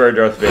helmet looks very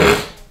Darth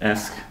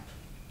Vader-esque.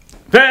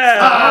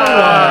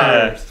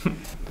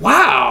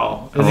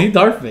 Wow! Is he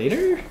Darth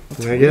Vader?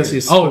 I guess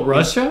he's. Oh,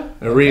 Russia?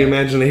 A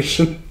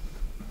reimagination.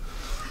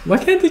 Why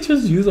can't they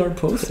just use our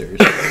posters?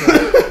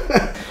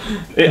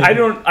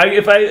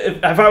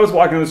 If I was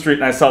walking on the street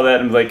and I saw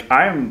that, I'm like,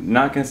 I'm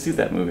not gonna see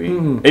that movie.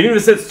 And even if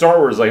it said Star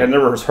Wars, like I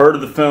never heard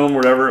of the film or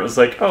whatever, it was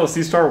like, oh,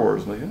 see Star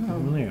Wars.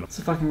 I'm like, oh, it's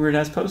a fucking weird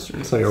ass poster.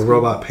 It's like a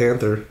robot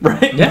panther,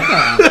 right?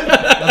 Yeah,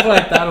 that's what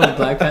I thought of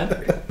Black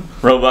Panther.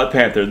 Robot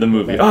Panther, the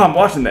movie. Oh, I'm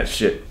watching that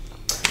shit.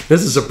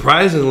 This is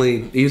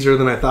surprisingly easier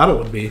than I thought it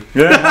would be.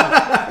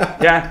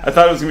 Yeah, I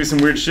thought it was gonna be some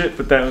weird shit,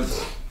 but that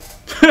was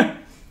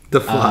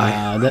The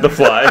Fly. The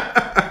Fly.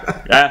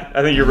 Yeah,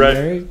 I think you're right.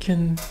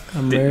 American.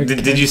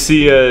 Did you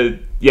see?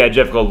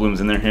 Jeff Goldblum's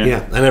in there.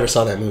 Yeah, I never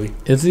saw that movie.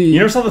 Is he? You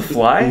never saw The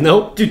Fly?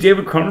 Nope. Dude,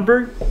 David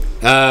Cronenberg.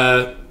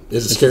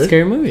 Is it It's scary? a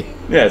scary movie.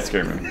 Yeah, it's a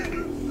scary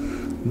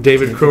movie.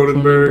 David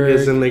Cronenberg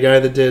is in the guy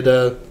that did.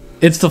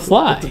 It's The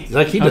Fly.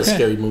 Like he does Okay.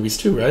 scary movies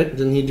too, right?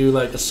 Didn't he do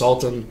like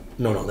Assault on?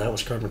 No, that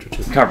was Carpenter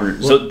too.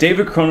 Carpenter. So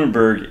David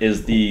Cronenberg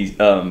is the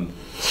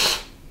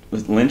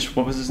was Lynch?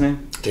 What was his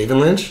name? David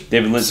Lynch.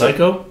 David Lynch.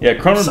 Psycho. Yeah,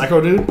 Cronenberg.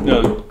 Psycho dude.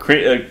 No,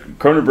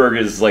 Cronenberg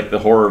is like the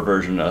horror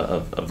version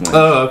of Lynch.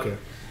 Oh, okay.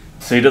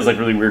 So he does like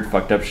really weird,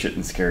 fucked up shit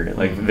and scared it.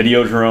 Like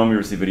Videodrome. You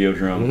ever see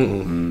Videodrome?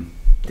 Mm-hmm.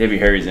 Debbie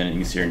Harry's in it.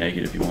 You can see her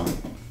naked if you want.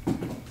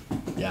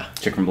 Yeah.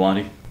 Chick from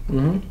Blondie.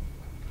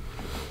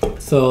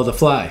 So The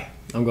Fly.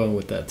 I'm going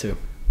with that too.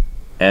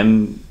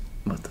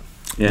 What the?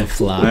 Yeah. The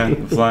Fly. Yeah,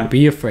 The Fly.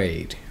 Be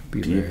afraid.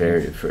 Be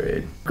very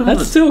afraid.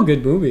 That's still a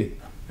good movie.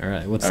 All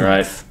right. What's all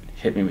next? right?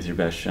 Hit me with your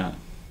best shot.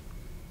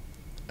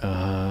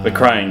 The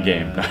Crying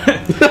Game.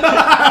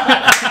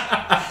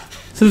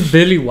 This is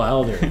Billy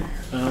Wilder.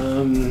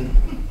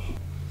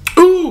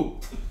 Ooh.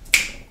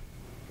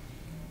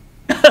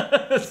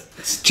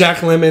 It's Jack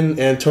Lemmon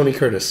and Tony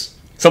Curtis.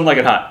 Something Like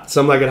It Hot.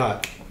 Something Like It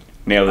Hot.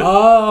 Nailed it.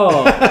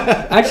 Oh,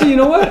 actually, you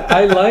know what?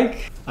 I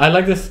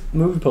like this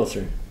movie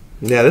poster.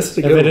 Yeah, this is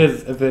a good one.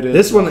 If it is.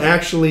 This one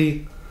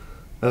actually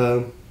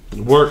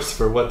works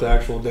for what the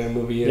actual damn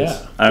movie is.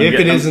 Yeah. If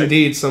it is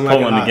indeed Something Like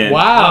It Poland Hot. again.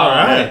 Wow. All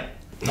right.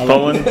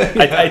 Poland.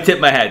 I tip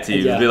my hat to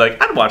you. Yeah. Be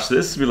like, I'd watch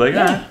this. Be like,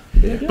 ah.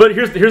 But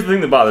here's the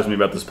thing that bothers me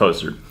about this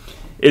poster.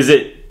 Is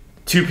it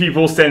two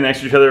people standing next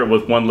to each other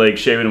with one leg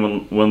shaven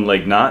and one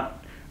leg not?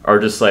 Or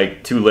just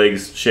like two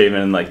legs shaven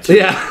and like two,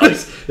 Yeah,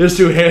 there's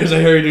two hairs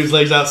and hairy dude's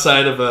legs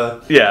outside of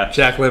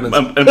Jack Lemmon's.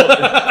 And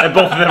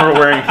both of them are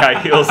wearing high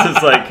heels.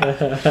 It's like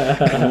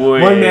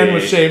one man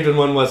was shaved and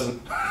one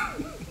wasn't.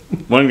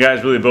 One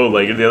guy's really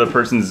bow-legged. The other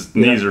person's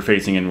knees are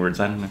facing inwards.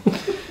 I don't know.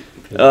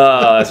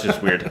 That's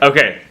just weird.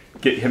 Okay,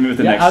 hit me with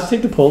the next. I'll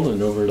take the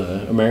Poland over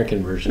the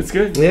American version. It's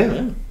good.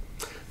 Yeah.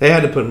 They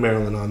had to put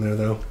Marilyn on there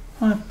though.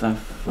 What the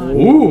fuck?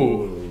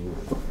 Ooh.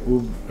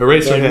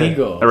 Eraserhead.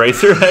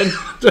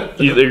 Eraserhead?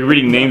 You're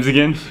reading names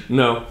again?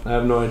 No, I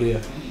have no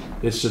idea.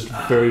 It's just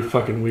very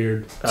fucking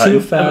weird.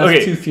 Too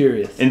fast, too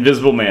furious.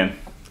 Invisible Man.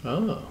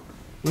 Oh.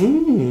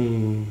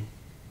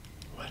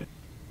 What?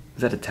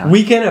 Is that Italian?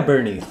 Weekend at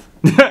Bernie's.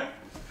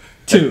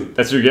 2.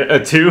 That's your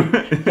get? 2?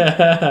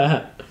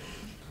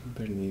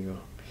 Bernigo.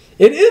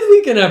 It is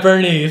Weekend at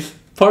Bernie's.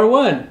 Part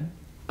 1.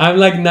 I'm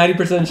like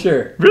 90%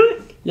 sure.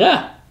 Really?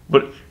 Yeah.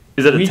 What?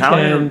 Is that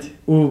Italian?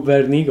 Weekend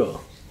Bernigo.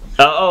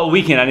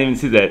 Weekend. I didn't even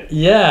see that.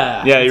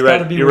 Yeah. Yeah, you're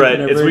right. You're right.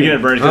 It's Weekend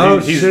at Bernie's. Oh,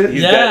 he's shit.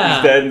 He's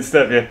dead and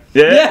stuff. Yeah.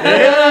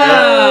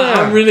 Yeah.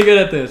 I'm really good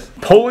at this.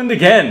 Poland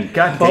again.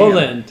 God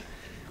Poland. damn.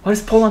 Why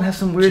does Poland have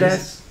some weird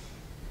ass?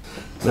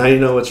 Now you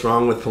know what's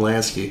wrong with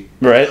Polanski.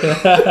 Right. He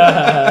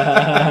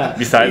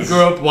Besides,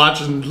 grew up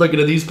looking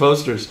at these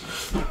posters.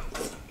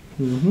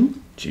 Mm-hmm.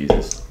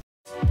 Jesus.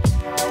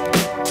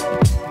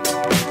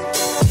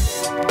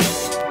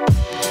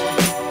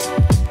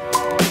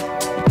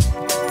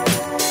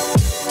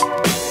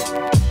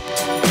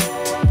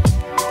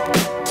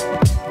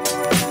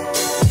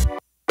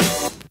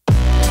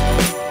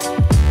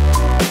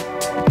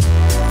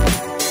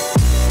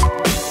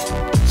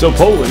 So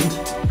Poland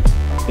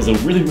is a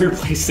really weird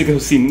place to go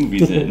see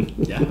movies in.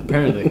 Yeah,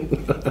 apparently.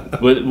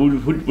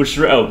 Which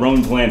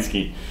Roman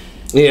Polanski.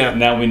 Yeah.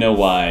 Now we know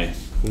why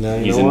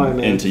he's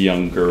into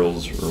young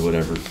girls or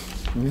whatever.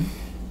 Mm-hmm.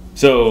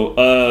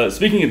 So,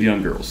 speaking of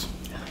young girls,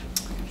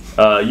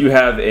 you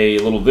have a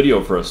little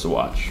video for us to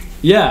watch.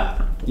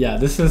 Yeah.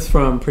 This is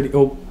from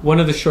one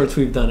of the shorts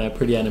we've done at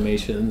Pretty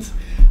Animations.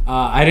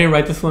 I didn't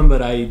write this one,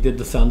 but I did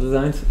the sound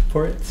designs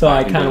for it. So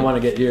I kind of want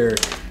to get your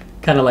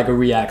kind of like a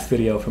reacts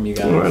video from you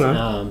guys.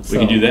 Right so we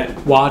can do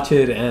that. Watch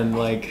it and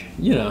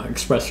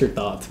express your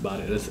thoughts about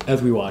it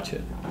as we watch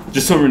it.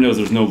 Just so everyone knows,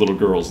 there's no little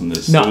girls in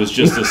this. No. It was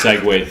just a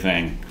segue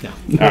thing. No.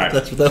 All right,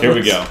 here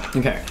we go.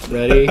 Okay,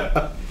 ready?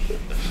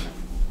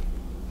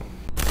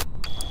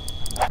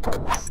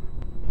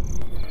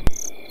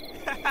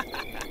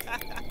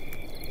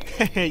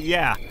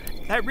 Yeah,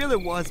 that really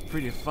was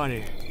pretty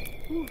funny.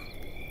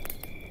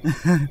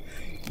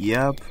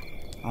 Yep.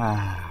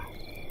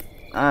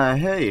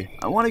 Hey,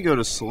 I want to go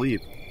to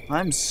sleep.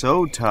 I'm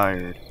so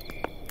tired.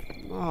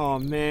 Oh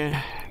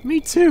man, me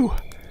too.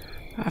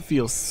 I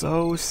feel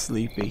so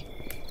sleepy.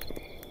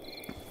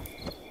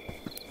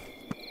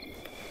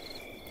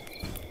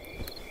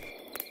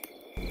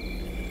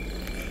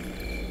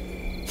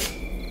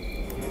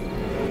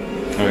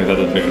 Okay, that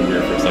was making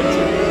weird for a second.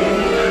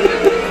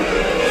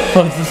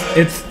 Well,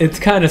 it's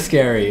kind of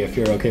scary if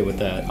you're okay with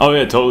that. Oh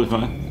yeah, totally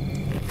fine.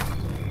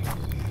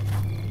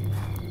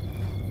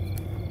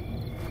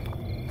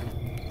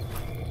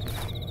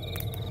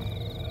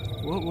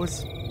 What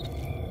was...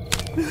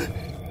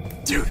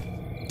 Dude,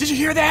 did you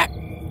hear that?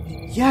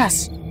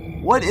 Yes.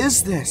 What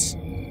is this?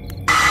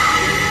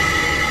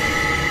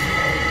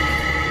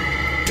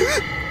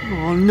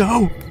 Oh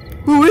no!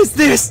 Who is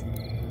this?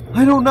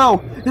 I don't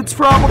know. It's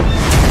probably...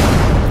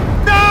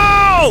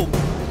 No!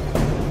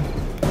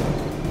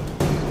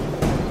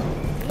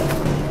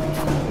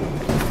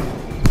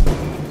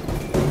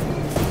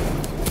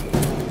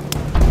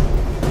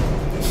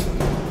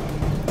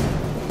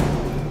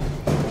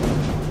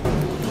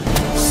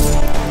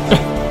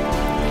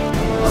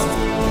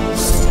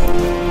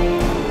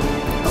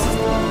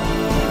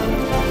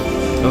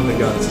 Oh my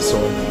god, it's a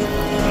sword.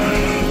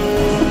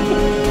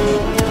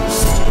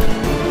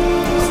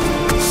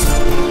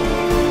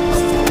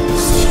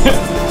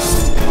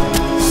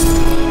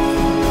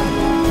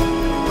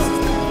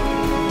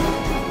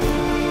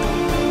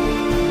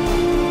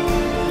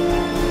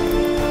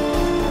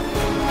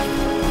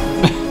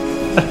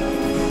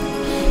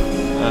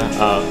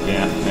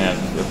 Yeah,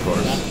 of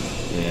course.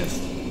 Yes.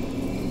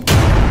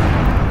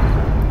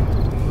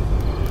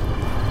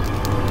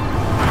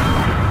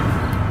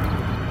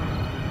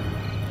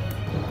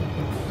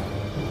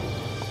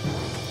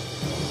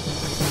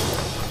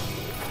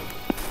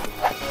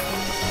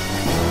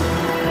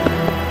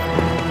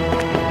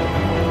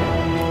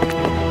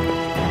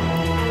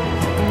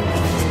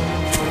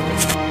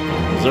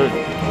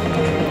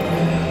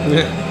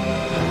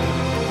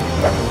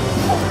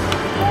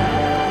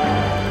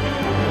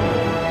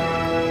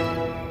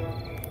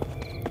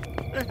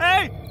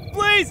 Hey,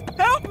 please,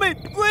 help me,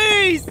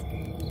 please!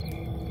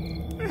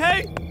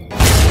 Hey!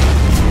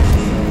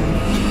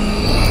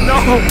 No!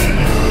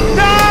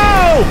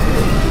 No!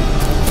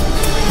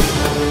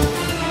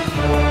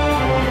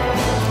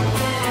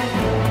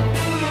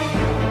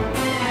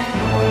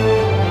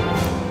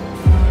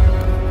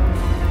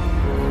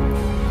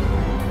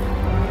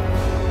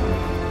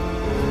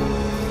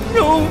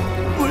 No,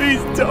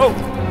 please don't.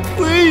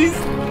 Please.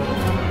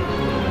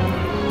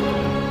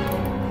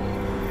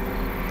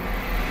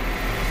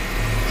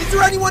 Is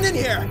there anyone in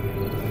here?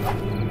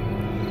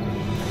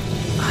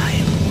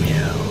 I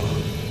will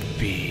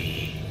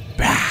be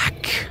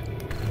back.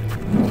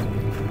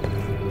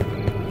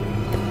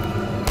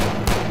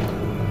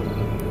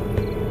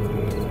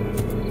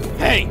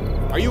 Hey,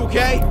 are you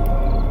okay?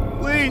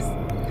 Please,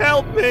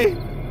 help me.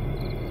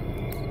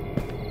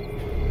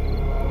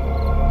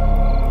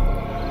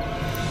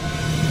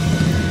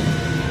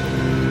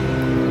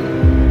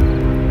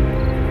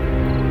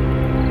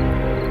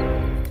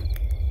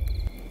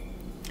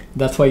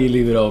 That's why you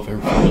leave it over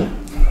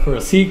for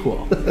a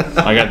sequel.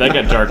 That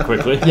got dark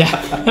quickly. Yeah.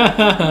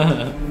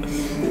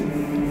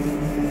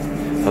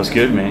 That was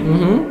good, man.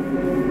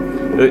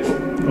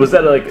 Mm-hmm. Was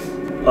that like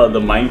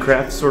the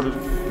Minecraft sort of?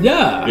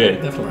 Yeah.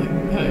 Yeah. Definitely.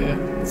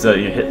 Yeah. It's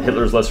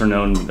Hitler's lesser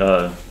known.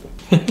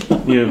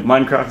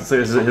 Minecraft. It's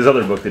like his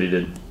other book that he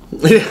did.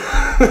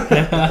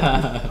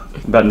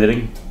 About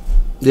knitting.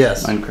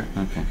 Yes.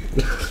 Minecraft. Okay.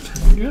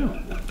 Yeah.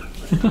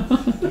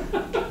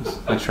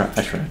 I tried.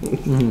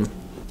 Mm-hmm.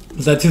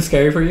 Is that too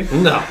scary for you?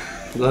 No,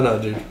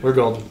 dude. We're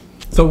golden.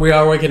 So we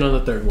are working on the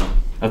third one.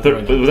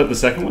 Was that the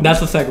second one? That's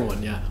the second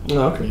one, yeah.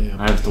 Oh, okay. Yeah.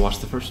 I have to watch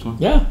the first one.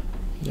 Yeah.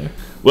 Yeah.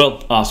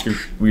 Well, Oscar,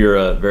 we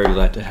are very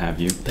glad to have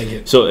you. Thank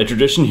you. So a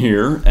tradition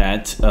here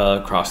at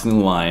Crossing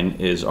the Line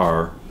is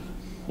our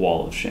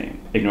wall of shame.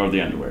 Ignore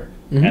the underwear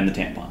and the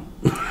tampon.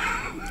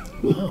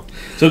 Wow.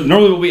 So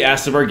normally what we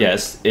ask of our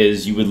guests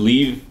is you would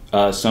leave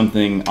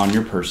something on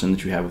your person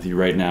that you have with you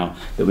right now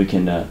that we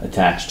can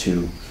attach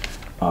to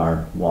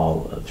our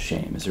wall of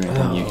shame. Is there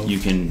anything you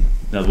can,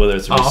 whether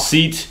it's a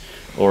receipt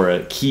or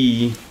a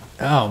key?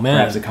 Oh man,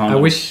 perhaps a condom.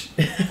 I wish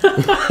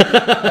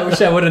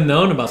I would have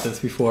known about this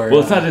before. Well,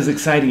 it's not as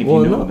exciting if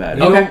you know about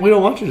it. We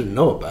don't want you to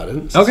know about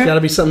it. So Okay. It's got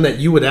to be something that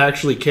you would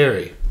actually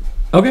carry.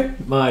 Okay,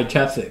 my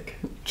chapstick.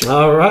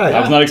 All right. I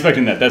was not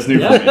expecting that. That's new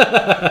for me.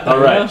 All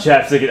right,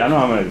 chapstick. I don't know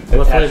how I'm going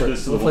to attach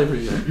this. What flavor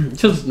is it?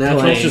 Just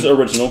Natural. plain. It's just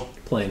original.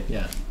 Plain,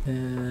 yeah.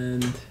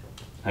 And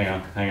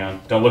Hang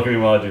on. Don't look at me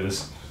while I do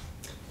this.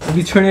 if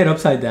you turn it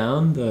upside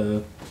down,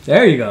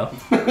 there you go.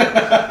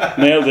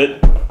 Nailed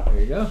it. There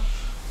you go.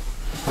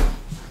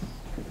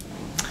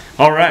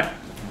 All right.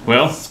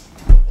 Well,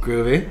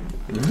 Groovy.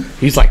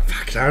 He's like,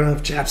 fuck, I don't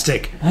have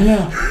chapstick. I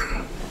know.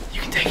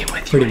 You can take it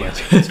with you. Pretty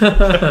much. All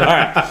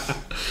right.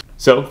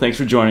 So, thanks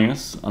for joining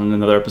us on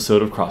another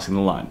episode of Crossing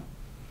the Line.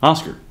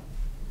 Oscar,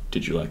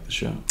 did you like the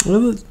show? It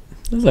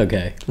was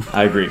okay.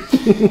 I agree.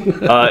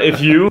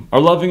 If you are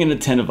loving an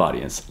attentive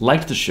audience,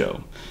 like the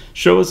show,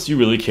 show us you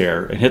really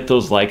care and hit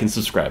those like and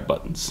subscribe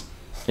buttons.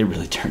 It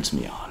really turns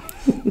me on.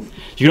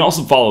 You can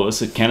also follow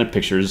us at Candid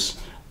Pictures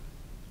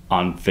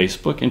on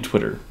Facebook and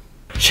Twitter.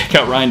 Check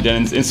out Ryan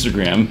Dennon's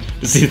Instagram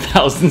to see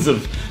thousands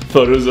of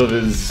photos of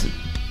his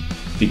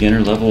beginner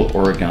level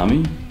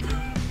origami.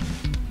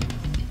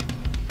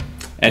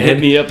 And hit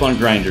me up on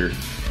Grindr.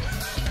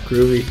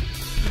 Groovy.